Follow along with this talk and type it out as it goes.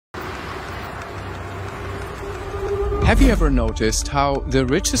Have you ever noticed how the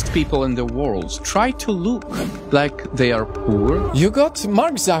richest people in the world try to look like they are poor? You got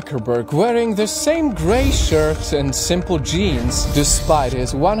Mark Zuckerberg wearing the same gray shirt and simple jeans despite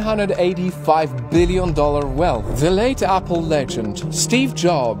his $185 billion wealth. The late Apple legend Steve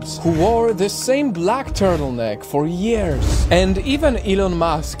Jobs, who wore the same black turtleneck for years. And even Elon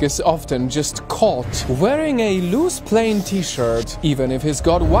Musk is often just caught wearing a loose plain t-shirt even if he's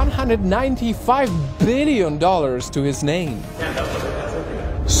got $195 billion to his name.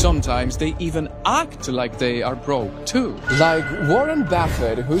 Sometimes they even act like they are broke too. Like Warren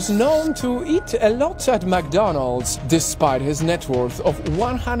Buffett, who's known to eat a lot at McDonald's despite his net worth of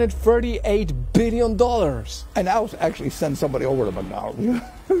 $138 billion. I now actually send somebody over to McDonald's,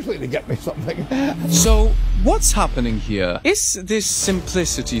 usually to get me something. So, what's happening here? Is this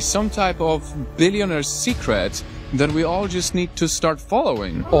simplicity some type of billionaire's secret that we all just need to start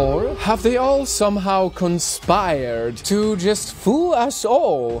following? Or have they all somehow conspired to just fool us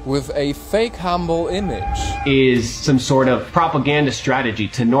all with a fake humble image? Is some sort of propaganda strategy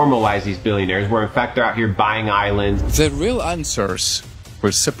to normalize these billionaires, where in fact they're out here buying islands? The real answers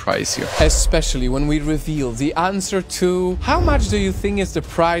will surprise you. Especially when we reveal the answer to how much do you think is the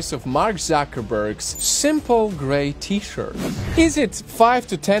price of Mark Zuckerberg's simple gray t-shirt? Is it $5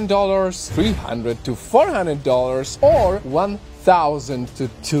 to $10, $300 to $400, or $1,000 to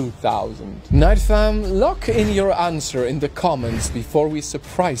 $2,000? Night fam, lock in your answer in the comments before we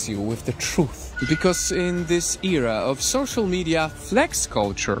surprise you with the truth. Because in this era of social media flex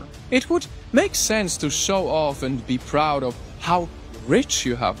culture, it would make sense to show off and be proud of how rich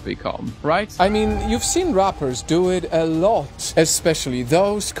you have become, right? I mean, you've seen rappers do it a lot, especially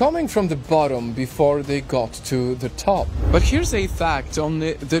those coming from the bottom before they got to the top. But here's a fact on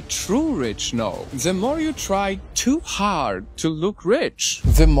the true rich know. The more you try too hard to look rich,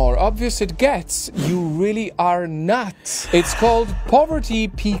 the more obvious it gets you really are not. It's called poverty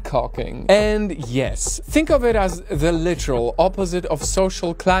peacocking. And yes, think of it as the literal opposite of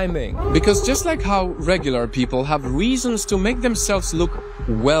social climbing. Because just like how regular people have reasons to make themselves look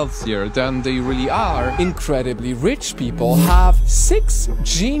wealthier than they really are, incredibly rich people have 6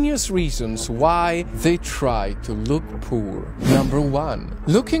 genius reasons why they try to look poor. Number 1.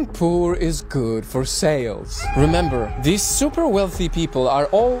 Looking poor is good for sales. Remember, these super wealthy people are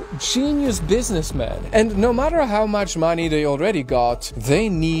all genius businessmen, and no matter how much money they already got, they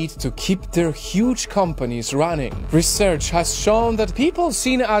need to keep their huge companies running. Research has shown that people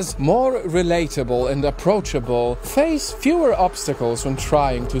seen as more relatable and approachable face fewer obstacles when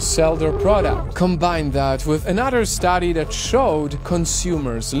trying to sell their product. Combine that with another study that showed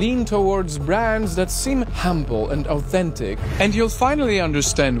consumers lean towards brands that seem humble and authentic. And you'll finally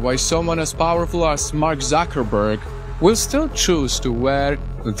understand why someone as powerful as Mark Zuckerberg will still choose to wear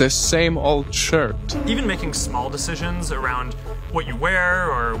the same old shirt. Even making small decisions around what you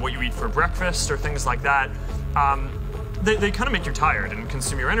wear or what you eat for breakfast or things like that, they kind of make you tired and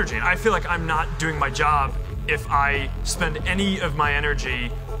consume your energy. And I feel like I'm not doing my job if I spend any of my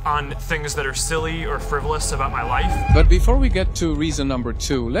energy on things that are silly or frivolous about my life. But before we get to reason number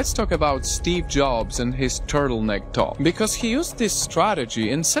 2, let's talk about Steve Jobs and his turtleneck top. Because he used this strategy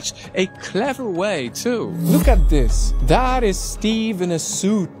in such a clever way too. Look at this. That is Steve in a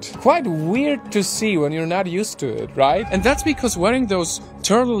suit. Quite weird to see when you're not used to it, right? And that's because wearing those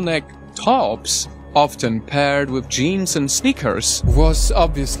turtleneck tops, often paired with jeans and sneakers, was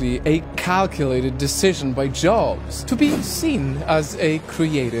obviously a calculated decision by Jobs to be seen as a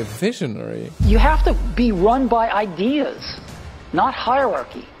creative visionary. You have to be run by ideas, not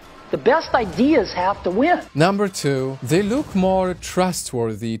hierarchy. The best ideas have to win. Number 2, they look more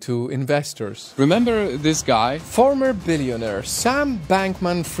trustworthy to investors. Remember this guy? Former billionaire Sam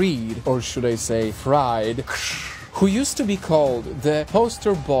Bankman-Fried, or should I say Fried, who used to be called the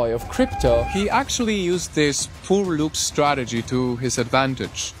poster boy of crypto. He actually used this poor look strategy to his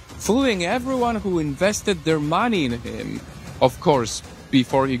advantage, fooling everyone who invested their money in him. Of course,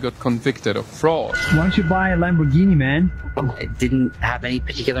 before he got convicted of fraud. Why don't you buy a Lamborghini, man? I didn't have any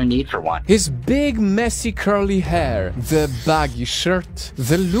particular need for one. His big, messy, curly hair, the baggy shirt,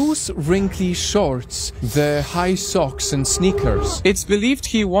 the loose, wrinkly shorts, the high socks and sneakers. It's believed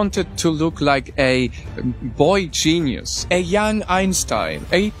he wanted to look like a boy genius, a young Einstein,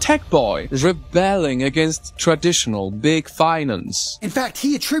 a tech boy, rebelling against traditional big finance. In fact,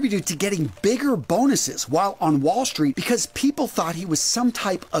 he attributed to getting bigger bonuses while on Wall Street because people thought he was some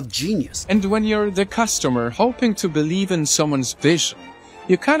type of genius. And when you're the customer hoping to believe in someone's vision,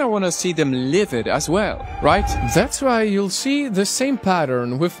 you kind of want to see them live it as well, right? That's why you'll see the same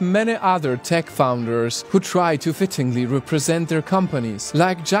pattern with many other tech founders who try to fittingly represent their companies,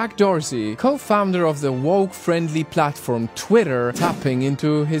 like Jack Dorsey, co-founder of the woke-friendly platform Twitter, tapping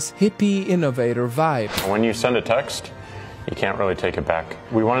into his hippie innovator vibe. When you send a text, you can't really take it back.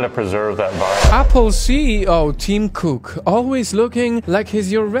 We wanted to preserve that vibe. Apple CEO Tim Cook, always looking like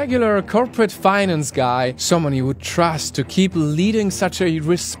he's your regular corporate finance guy, someone you would trust to keep leading such a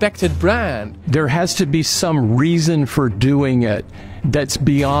respected brand. There has to be some reason for doing it that's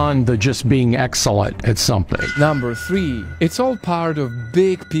beyond the just being excellent at something. Number 3. It's all part of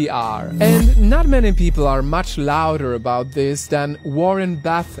big PR. And not many people are much louder about this than Warren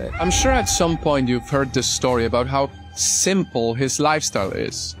Buffett. I'm sure at some point you've heard this story about how simple his lifestyle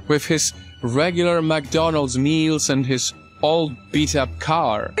is, with his regular McDonald's meals and his old beat-up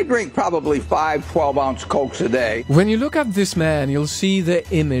car. I drink probably 5 12-ounce Cokes a day. When you look at this man, you'll see the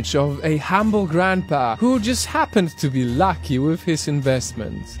image of a humble grandpa who just happened to be lucky with his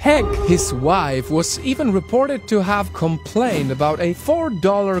investments. Heck, his wife was even reported to have complained about a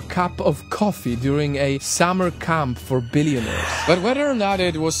 $4 cup of coffee during a summer camp for billionaires. But whether or not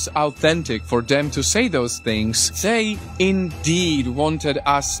it was authentic for them to say those things, they indeed wanted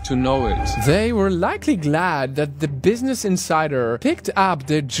us to know it. They were likely glad that the Business Insider picked up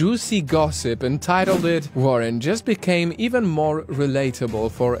the juicy gossip and titled it, "Warren just became even more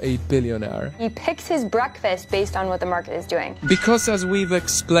relatable for a billionaire." He picks his breakfast based on what the market is doing. Because as we've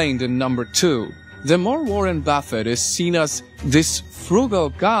explained in number 2, the more Warren Buffett is seen as this frugal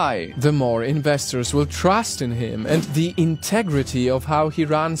guy, the more investors will trust in him and the integrity of how he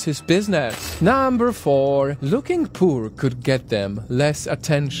runs his business. Number 4, looking poor could get them less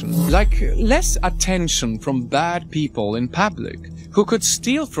attention. Like less attention from bad people in public who could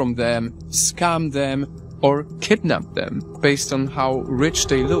steal from them, scam them, or kidnap them based on how rich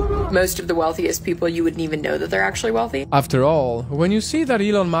they look. Most of the wealthiest people, you wouldn't even know that they're actually wealthy. After all, when you see that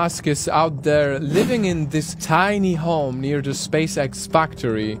Elon Musk is out there living in this tiny home near the SpaceX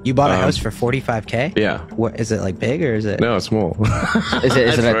factory. You bought a house for $45K? Yeah. What is it, like big or is it? No, it's small. Is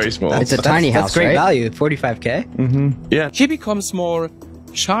it very small. It's a tiny house, that's great right? value. 45K? Mm-hmm. Yeah. He becomes more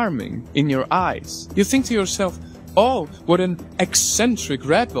charming in your eyes. You think to yourself, oh, what an eccentric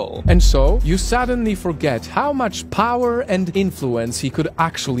rebel. And so, you suddenly forget how much power and influence he could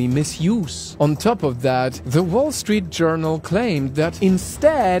actually misuse. On top of that, the Wall Street Journal claimed that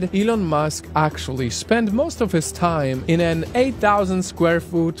instead, Elon Musk actually spent most of his time in an 8,000 square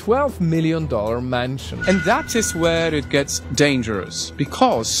foot, $12 million mansion. And that is where it gets dangerous,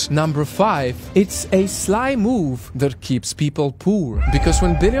 because number 5, it's a sly move that keeps people poor. Because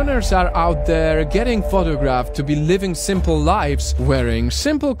when billionaires are out there getting photographed to be living simple lives, wearing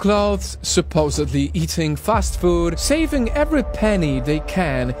simple clothes, supposedly eating fast food, saving every penny they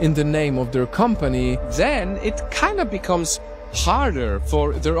can in the name of their company, then it kind of becomes harder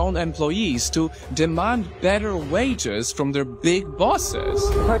for their own employees to demand better wages from their big bosses.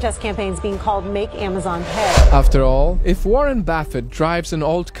 The protest campaign's being called Make Amazon Pay. After all, if Warren Buffett drives an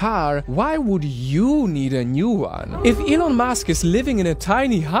old car, why would you need a new one? If Elon Musk is living in a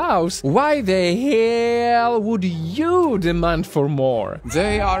tiny house, why the hell would you demand for more?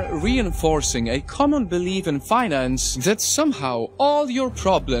 They are reinforcing a common belief in finance that somehow all your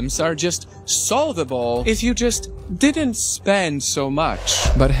problems are just solvable if you just didn't spend so much.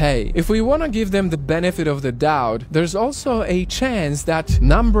 But hey, if we want to give them the benefit of the doubt, there's also a chance that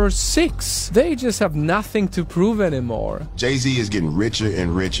number 6, they just have nothing to prove anymore. Jay-Z is getting richer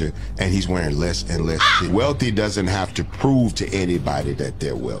and richer, and he's wearing less and less shit. Wealthy doesn't have to prove to anybody that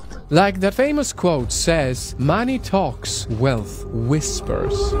they're wealthy. Like that famous quote says, money talks, wealth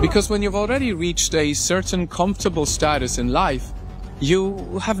whispers. Because when you've already reached a certain comfortable status in life,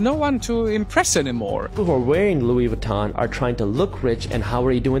 you have no one to impress anymore. People who are wearing Louis Vuitton are trying to look rich, and how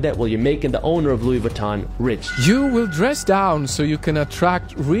are you doing that? Well, you're making the owner of Louis Vuitton rich. You will dress down so you can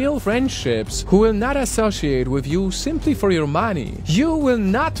attract real friendships who will not associate with you simply for your money. You will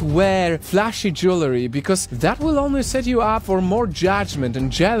not wear flashy jewelry because that will only set you up for more judgment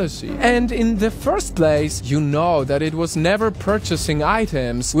and jealousy. And in the first place, you know that it was never purchasing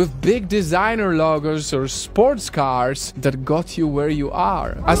items with big designer logos or sports cars that got you where you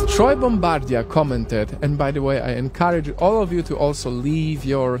are. As Troy Bombardia commented, and by the way, I encourage all of you to also leave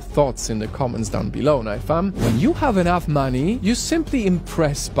your thoughts in the comments down below, Nightfam. When you have enough money, you simply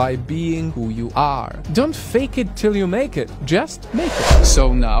impress by being who you are. Don't fake it till you make it, just make it.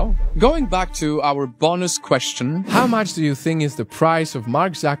 So now, going back to our bonus question, how much do you think is the price of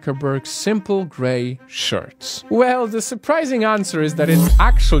Mark Zuckerberg's simple gray shirts? Well, the surprising answer is that it's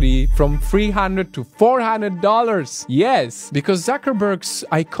actually from $300 to $400. Yes, because Zuckerberg Zuckerberg's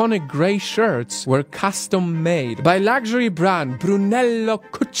iconic gray shirts were custom made by luxury brand Brunello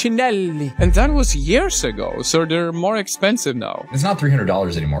Cucinelli. And that was years ago, so they're more expensive now. It's not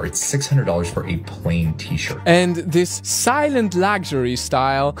 $300 anymore, it's $600 for a plain t-shirt. And this silent luxury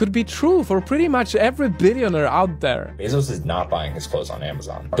style could be true for pretty much every billionaire out there. Bezos is not buying his clothes on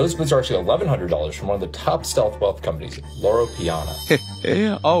Amazon. Those boots are actually $1,100 from one of the top stealth wealth companies, Loro Piana.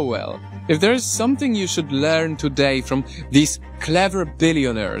 Oh well. If there's something you should learn today from these clever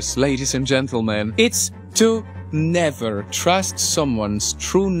billionaires, ladies and gentlemen, it's to never trust someone's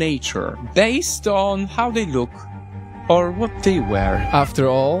true nature based on how they look or what they wear. After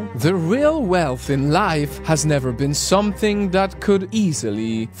all, the real wealth in life has never been something that could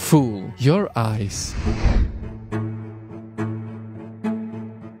easily fool your eyes.